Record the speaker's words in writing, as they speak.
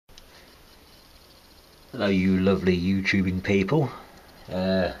Hello you lovely YouTubing people.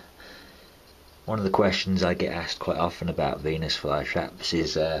 One of the questions I get asked quite often about Venus flytraps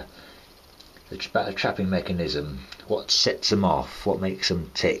is about the trapping mechanism. What sets them off? What makes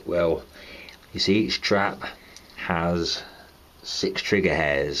them tick? Well, you see each trap has 6 trigger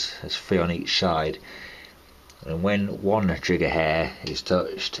hairs. There's 3 on each side. And when one trigger hair is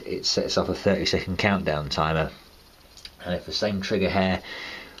touched, it sets off a 30-second countdown timer. And if the same trigger hair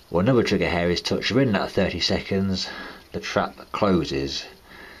or another trigger hair is touched within that 30 seconds, the trap closes.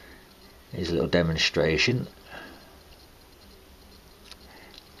 Here's a little demonstration.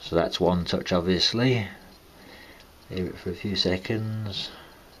 So that's one touch, obviously. Leave it for a few seconds.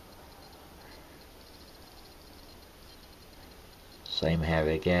 Same hair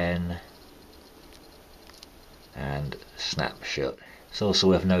again. And snap shut. It's also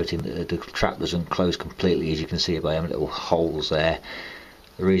worth noting that the trap doesn't close completely, as you can see by them little holes there.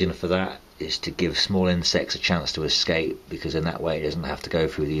 The reason for that is to give small insects a chance to escape, because in that way it doesn't have to go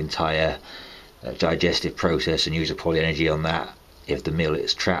through the entire digestive process and use up all the energy on that if the meal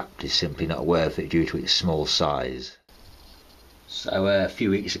it's trapped is simply not worth it due to its small size. So a few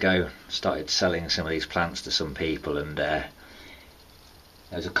weeks ago I started selling some of these plants to some people, and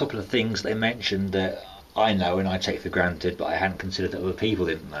there's a couple of things they mentioned that I know and I take for granted, but I hadn't considered that other people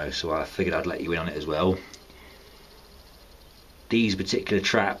didn't know, so I figured I'd let you in on it as well. These particular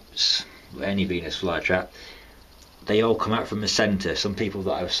traps, any Venus flytrap, they all come out from the centre. Some people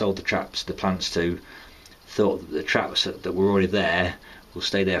that I've sold the plants to, thought that the traps that were already there will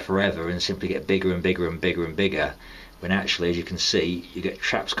stay there forever and simply get bigger and bigger and bigger and bigger, when actually, as you can see, you get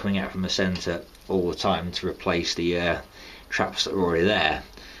traps coming out from the centre all the time to replace the traps that were already there.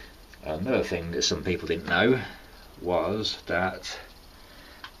 Another thing that some people didn't know was that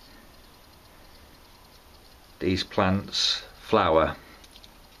these plants flower.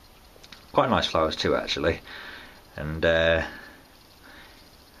 Quite nice flowers too, actually. And yeah,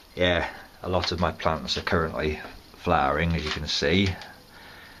 a lot of my plants are currently flowering, as you can see.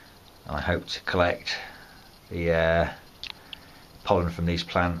 And I hope to collect the pollen from these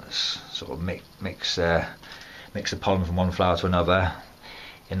plants, sort of mix the pollen from one flower to another,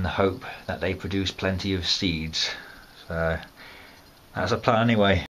 in the hope that they produce plenty of seeds. So that's a plan anyway.